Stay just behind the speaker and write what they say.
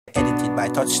it by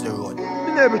touch the road.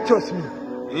 Me never trust me.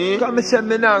 Because me say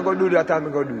me not go do that and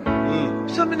me go do it.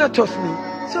 So me not trust me.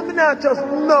 So me not trust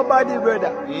nobody,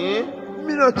 brother.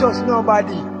 Me not trust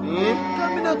nobody.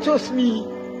 Because me not trust me.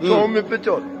 So me fit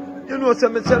trust. You know, so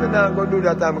me not go do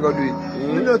that and me go do it.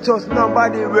 Me not trust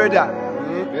nobody, brother.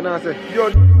 You know what I'm saying? Yo,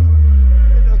 me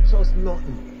not trust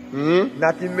nothing.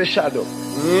 Not in my shadow.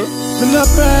 Me not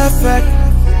perfect.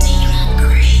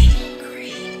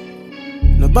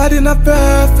 Nobody not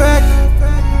perfect.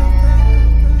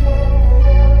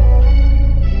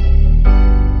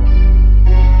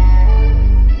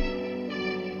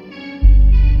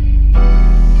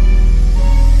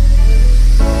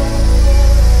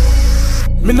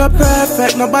 Me not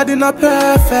perfect, nobody not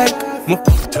perfect.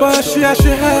 But she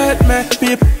hurt me.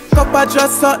 People cup I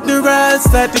just suck the rail.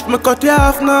 Said if me cut you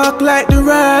off, knock like the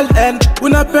rail. And we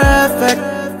not perfect.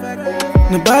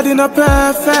 Nobody not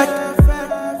perfect.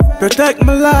 Protect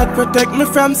my lad, protect me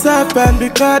from serpent.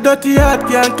 Because dirty heart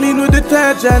can't clean with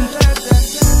detergent.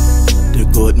 They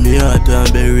got me out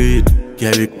and buried.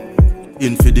 Carry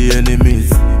in for the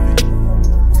enemies.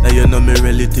 Now you know me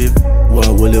relative. One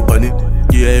hold up on it,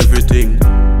 give everything.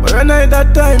 But when I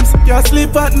that times, can't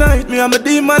sleep at night. Me and my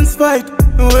demons fight.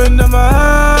 When them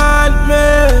hurt me.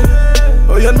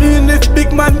 Oh, you mean if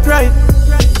big man pride?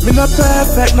 Me not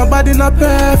perfect, nobody not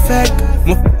perfect.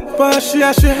 But she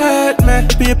hurt me.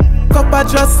 People cup I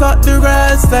just suck the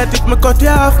rail. Said if me cut you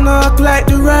off, knock like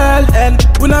the rail. And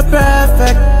we not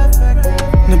perfect.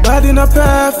 Nobody not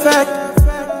perfect.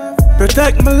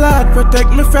 Protect my lad,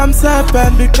 protect me from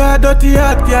serpent. Because dirty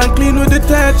heart can't clean with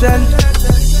detergent.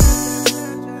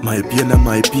 My pain and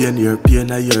my pain, your pain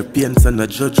and your pain, so not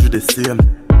judge you the same.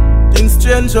 Things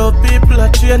change, how people are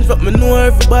change, but me know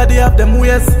everybody have them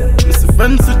ways. Me see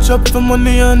friends switch up for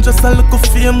money and just a look of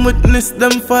fame. Witness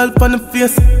them fall upon the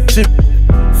face. Chip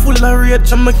full of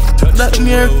rage and me that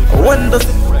near. I wonder,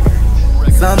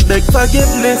 some beg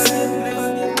forgiveness.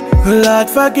 Lord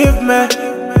forgive me.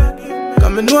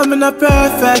 Cause me know me not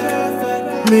perfect.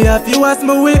 Me have you as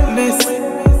my witness.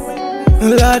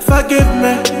 Lord forgive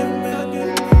me.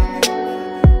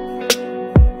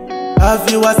 Have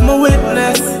you as my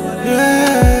witness,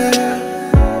 yeah.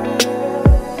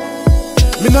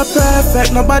 Me not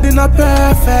perfect, nobody not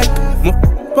perfect.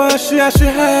 But she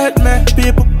hurt me.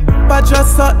 People but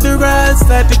just suck the rail.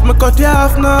 Said if me cut you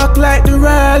off, knock like the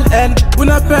rail. And we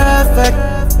not perfect.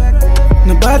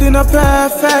 Nobody not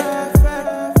perfect.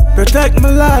 Protect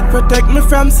my lad, protect me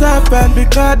from serpent.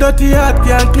 Because dirty heart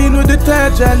can't clean with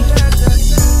detergent.